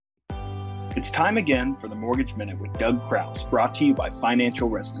It's time again for the Mortgage Minute with Doug Kraus, brought to you by Financial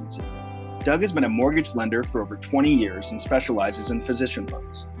Residency. Doug has been a mortgage lender for over 20 years and specializes in physician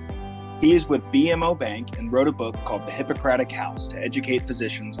loans. He is with BMO Bank and wrote a book called The Hippocratic House to educate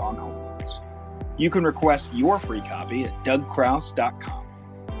physicians on home loans. You can request your free copy at dougkraus.com.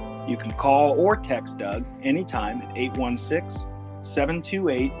 You can call or text Doug anytime at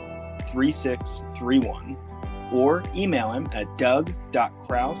 816-728-3631 or email him at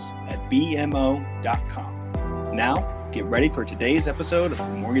doug.kraus@bmo.com. Now, get ready for today's episode of the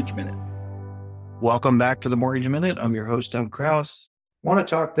Mortgage Minute. Welcome back to the Mortgage Minute. I'm your host, Doug Kraus. I want to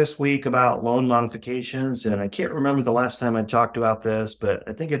talk this week about loan modifications, and I can't remember the last time I talked about this, but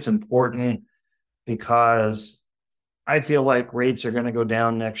I think it's important because I feel like rates are going to go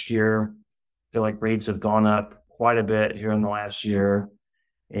down next year. I feel like rates have gone up quite a bit here in the last year,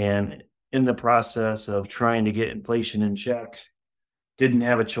 and in the process of trying to get inflation in check, didn't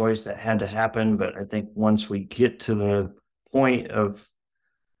have a choice, that had to happen. But I think once we get to the point of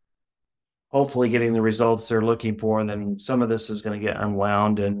hopefully getting the results they're looking for, then some of this is going to get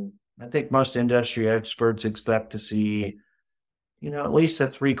unwound. And I think most industry experts expect to see, at least a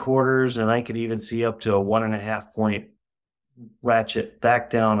 3/4, and I could even see up to a 1.5 point ratchet back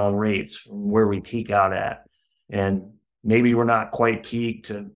down on rates from where we peak out at. And maybe we're not quite peaked,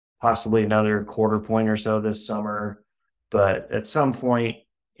 and possibly another 1/4 point or so this summer. But at some point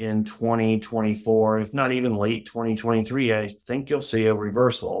in 2024, if not even late 2023, I think you'll see a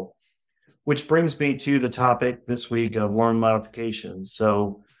reversal, which brings me to the topic this week of loan modifications.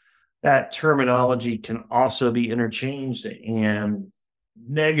 So that terminology can also be interchanged, and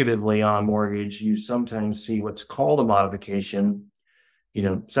negatively on mortgage, you sometimes see what's called a modification.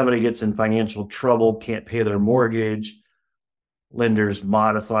 Somebody gets in financial trouble, can't pay their mortgage. Lenders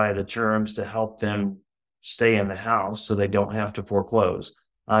modify the terms to help them stay in the house so they don't have to foreclose.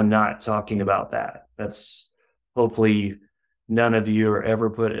 I'm not talking about that. That's hopefully none of you are ever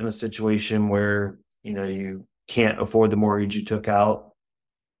put in a situation where, you can't afford the mortgage you took out.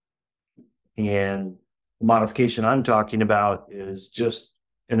 And the modification I'm talking about is just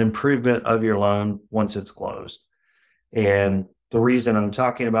an improvement of your loan once it's closed. And the reason I'm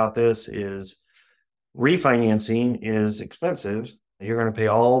talking about this is refinancing is expensive. You're going to pay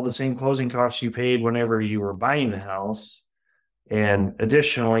all the same closing costs you paid whenever you were buying the house. And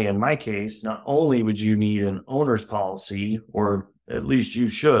additionally, in my case, not only would you need an owner's policy, or at least you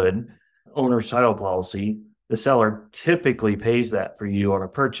should, owner's title policy, the seller typically pays that for you on a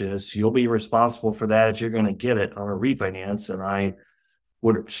purchase. You'll be responsible for that if you're going to get it on a refinance. And I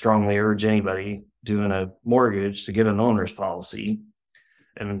would strongly urge anybody doing a mortgage to get an owner's policy.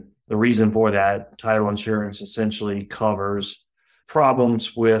 And the reason for that, title insurance essentially covers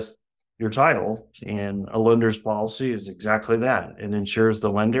problems with your title, and a lender's policy is exactly that. It insures the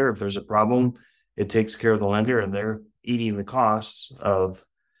lender. If there's a problem, it takes care of the lender, and they're eating the costs of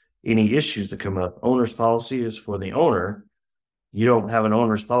any issues that come up. Owner's policy is for the owner. You don't have an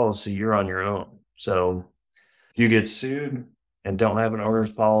owner's policy, you're on your own. So if you get sued and don't have an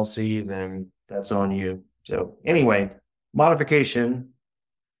owner's policy, then that's on you. So anyway, modification.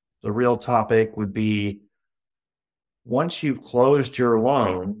 The real topic would be, once you've closed your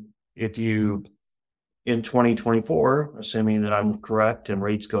loan, if you, in 2024, assuming that I'm correct and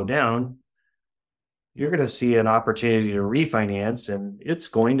rates go down, you're going to see an opportunity to refinance, and it's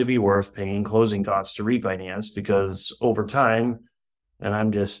going to be worth paying closing costs to refinance, because over time, and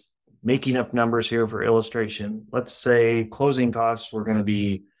I'm just making up numbers here for illustration, let's say closing costs were going to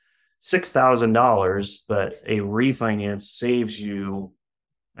be $6,000, but a refinance saves you,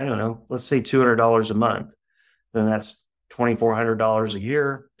 I don't know, let's say $200 a month. Then that's $2,400 a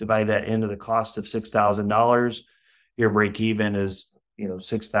year. Divide that into the cost of $6,000. Your break even is,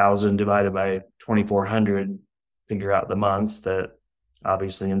 6,000 divided by 2,400. Figure out the months. That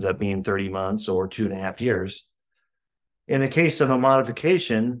obviously ends up being 30 months or 2.5 years. In the case of a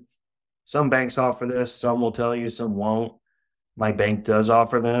modification, some banks offer this. Some will tell you, some won't. My bank does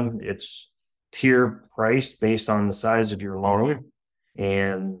offer them. It's tier priced based on the size of your loan.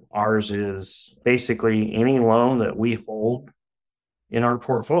 And ours is basically any loan that we hold in our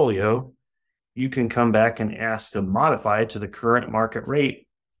portfolio, you can come back and ask to modify it to the current market rate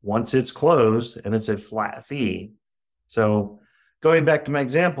once it's closed, and it's a flat fee. So going back to my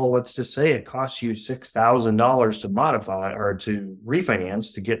example, let's just say it costs you $6,000 to modify or to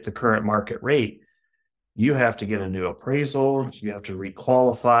refinance to get the current market rate. You have to get a new appraisal. You have to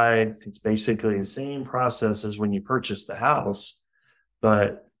requalify. It's basically the same process as when you purchase the house.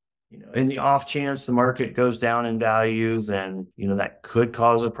 But, in the off chance the market goes down in value, then, that could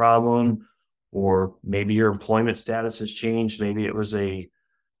cause a problem. Or maybe your employment status has changed. Maybe it was a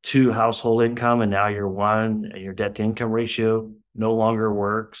 2 household income and now you're 1, and your debt to income ratio no longer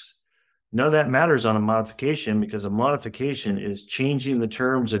works. None of that matters on a modification, because a modification is changing the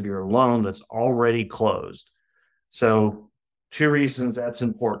terms of your loan that's already closed. So 2 reasons that's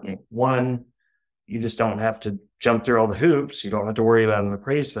important. 1, you just don't have to jump through all the hoops. You don't have to worry about an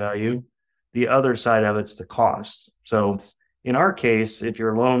appraised value. The other side of it's the cost. So in our case, if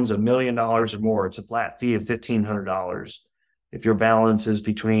your loan's $1 million or more, it's a flat fee of $1,500. If your balance is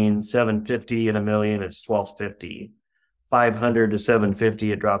between $750 and $1 million, it's $1,250. $500 to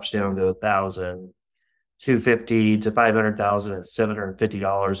 $750, it drops down to $1,000. $250 to $500,000, it's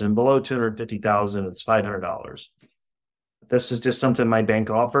 $750, and below $250,000, it's $500. This is just something my bank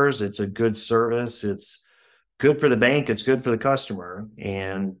offers. It's a good service. It's good for the bank. It's good for the customer.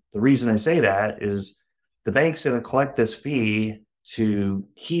 And the reason I say that is the bank's going to collect this fee to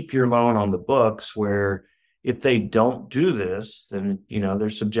keep your loan on the books, where if they don't do this, then, they're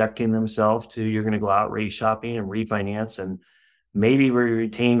subjecting themselves to, you're going to go out rate shopping and refinance, and maybe we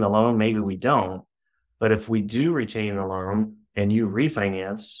retain the loan, maybe we don't. But if we do retain the loan and you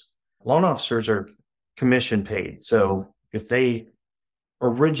refinance, loan officers are commission paid. So if they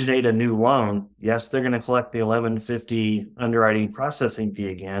originate a new loan, yes, they're going to collect the $1,150 underwriting processing fee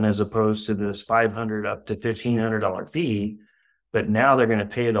again, as opposed to this $500 up to $1,500 fee. But now they're going to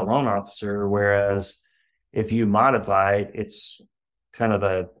pay the loan officer. Whereas if you modify, it's kind of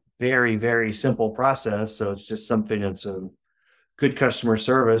a very, very simple process. So it's just something that's a good customer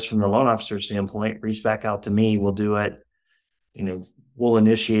service from the loan officer standpoint. Reach back out to me. We'll do it. We'll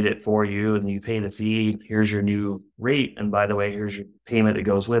initiate it for you, and you pay the fee. Here's your new rate. And by the way, here's your payment that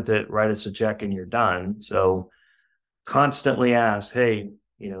goes with it. Write us a check and you're done. So constantly ask, hey,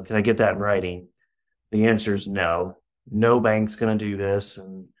 can I get that in writing? The answer is no. No bank's going to do this.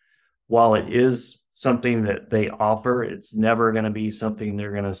 And while it is something that they offer, it's never going to be something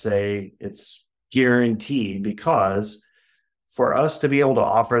they're going to say it's guaranteed, because for us to be able to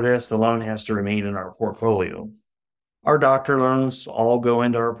offer this, the loan has to remain in our portfolio. Our doctor loans all go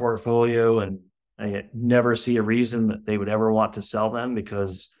into our portfolio, and I never see a reason that they would ever want to sell them,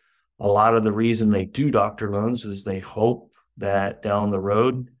 because a lot of the reason they do doctor loans is they hope that down the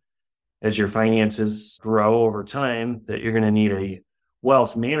road, as your finances grow over time, that you're going to need a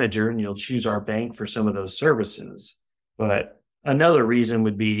wealth manager, and you'll choose our bank for some of those services. But another reason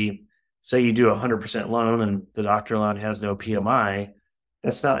would be, say you do a 100% loan and the doctor loan has no PMI.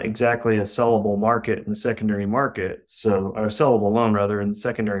 That's not exactly a sellable market in the secondary market. So, or a sellable loan rather in the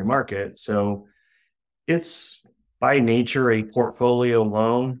secondary market. So it's by nature a portfolio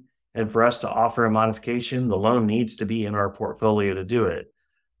loan. And for us to offer a modification, the loan needs to be in our portfolio to do it.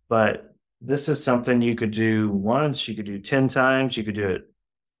 But this is something you could do once, you could do 10 times, you could do it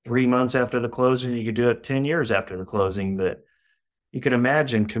 3 months after the closing, you could do it 10 years after the closing. But you can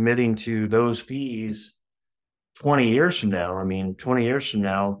imagine committing to those fees 20 years from now. 20 years from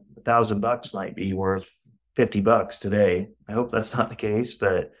now, $1,000 might be worth $50 today. I hope that's not the case.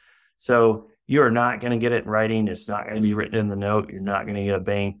 But so you're not going to get it in writing. It's not going to be written in the note. You're not going to get a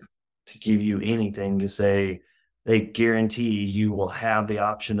bank to give you anything to say they guarantee you will have the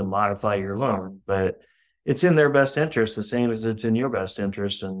option to modify your loan. But it's in their best interest, the same as it's in your best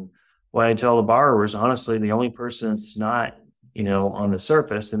interest. And what I tell the borrowers, honestly, the only person that's not, on the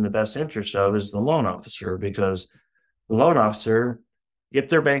surface in the best interest of is the loan officer, because the loan officer, if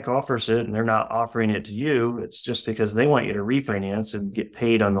their bank offers it and they're not offering it to you, it's just because they want you to refinance and get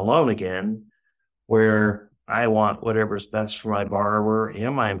paid on the loan again, where I want whatever's best for my borrower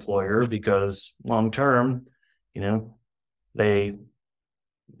and my employer, because long-term,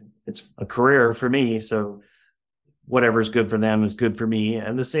 it's a career for me. So whatever's good for them is good for me.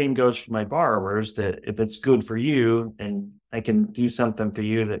 And the same goes for my borrowers, that if it's good for you and I can do something for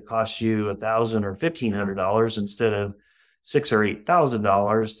you that costs you $1,000 or $1,500 instead of $6,000 or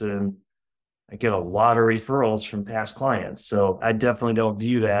 $8,000, then I get a lot of referrals from past clients. So I definitely don't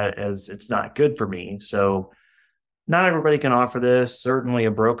view that as it's not good for me. So not everybody can offer this. Certainly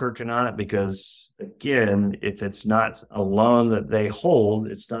a broker cannot, because again, if it's not a loan that they hold,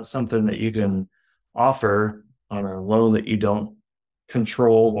 it's not something that you can offer on a loan that you don't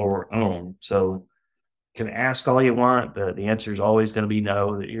control or own. So you can ask all you want, but the answer is always going to be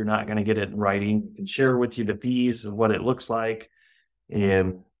no, that you're not going to get it in writing. I can share with you the fees and what it looks like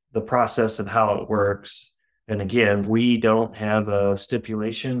and the process of how it works. And again, we don't have a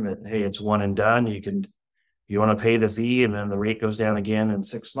stipulation that, hey, it's one and done. You want to pay the fee and then the rate goes down again in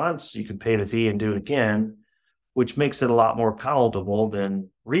 6 months, you can pay the fee and do it again, which makes it a lot more palatable than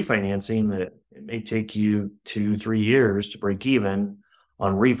refinancing, that it may take you 2-3 years to break even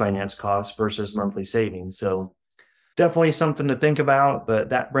on refinance costs versus monthly savings. So definitely something to think about, but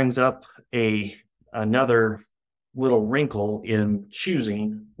that brings up another little wrinkle in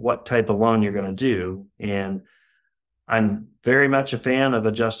choosing what type of loan you're going to do. And I'm very much a fan of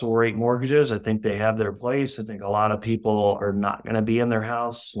adjustable rate mortgages. I think they have their place. I think a lot of people are not going to be in their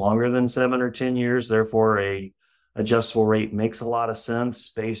house longer than 7 or 10 years. Therefore, a adjustable rate makes a lot of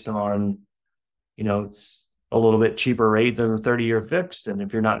sense based on, it's a little bit cheaper rate than a 30-year fixed. And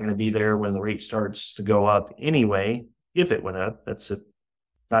if you're not going to be there when the rate starts to go up anyway, if it went up,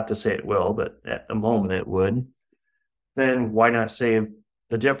 not to say it will, but at the moment it would, then why not save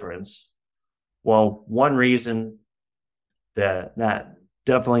the difference? Well, one reason that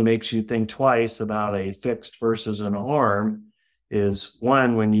definitely makes you think twice about a fixed versus an ARM is,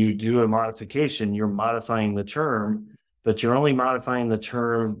 one, when you do a modification, you're modifying the term, but you're only modifying the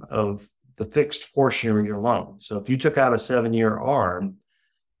term of the fixed portion of your loan. So if you took out a 7-year ARM,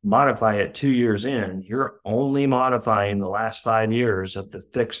 modify it 2 years in, you're only modifying the last 5 years of the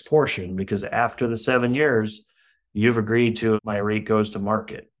fixed portion, because after the 7 years, you've agreed to my rate goes to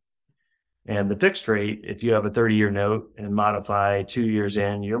market. And the fixed rate, if you have a 30-year note and modify 2 years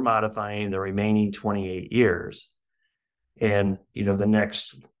in, you're modifying the remaining 28 years. And,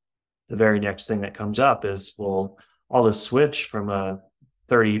 the very next thing that comes up is, well, all the switch from a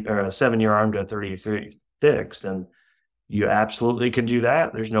 7-year ARM to a 30-year fixed. And you absolutely can do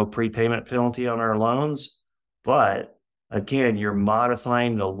that. There's no prepayment penalty on our loans. But again, you're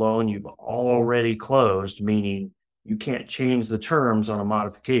modifying the loan you've already closed, meaning you can't change the terms on a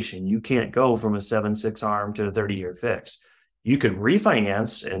modification. You can't go from a 7/6 ARM to a 30-year fix. You could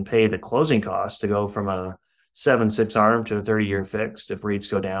refinance and pay the closing costs to go from a 7/6 ARM to a 30-year fixed if rates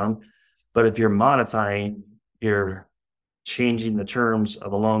go down. But if you're modifying, you're changing the terms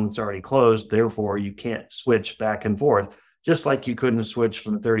of a loan that's already closed. Therefore, you can't switch back and forth, just like you couldn't switch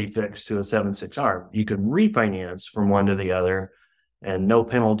from a 30 fix to a 7/6 ARM. You could refinance from one to the other and no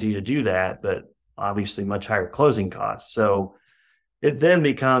penalty to do that, but obviously much higher closing costs. So it then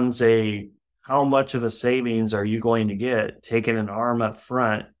becomes how much of a savings are you going to get taking an ARM up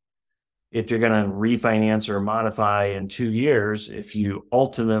front if you're going to refinance or modify in 2 years? If you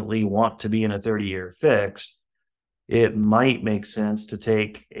ultimately want to be in a 30-year fix, it might make sense to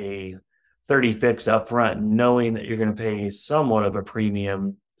take a 30 fixed up front, knowing that you're going to pay somewhat of a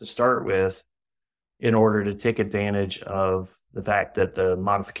premium to start with in order to take advantage of the fact that the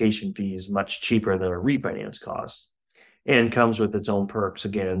modification fee is much cheaper than a refinance cost and comes with its own perks.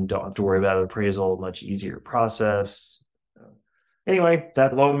 Again, don't have to worry about appraisal, much easier process. Anyway,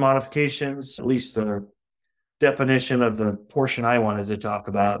 that loan modifications, at least the definition of the portion I wanted to talk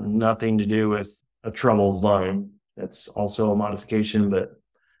about, nothing to do with a troubled loan. That's also a modification, but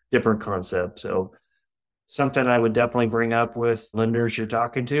different concept. So something I would definitely bring up with lenders you're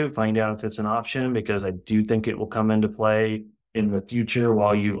talking to, find out if it's an option, because I do think it will come into play in the future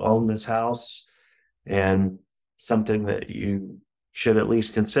while you own this house, and something that you should at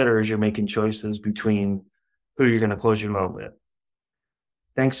least consider as you're making choices between who you're going to close your loan with.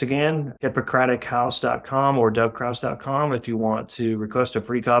 Thanks again. Hippocratichouse.com or dougkraus.com if you want to request a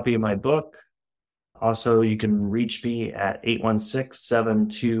free copy of my book. Also, you can reach me at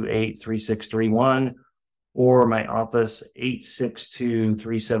 816-728-3631 or my office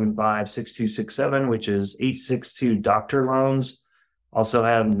 862-375-6267, which is 862 Loans. Also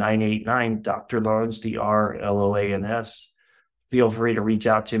have 989 Dr. Loans, DRLOANS. Feel free to reach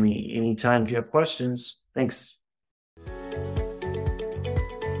out to me anytime if you have questions. Thanks.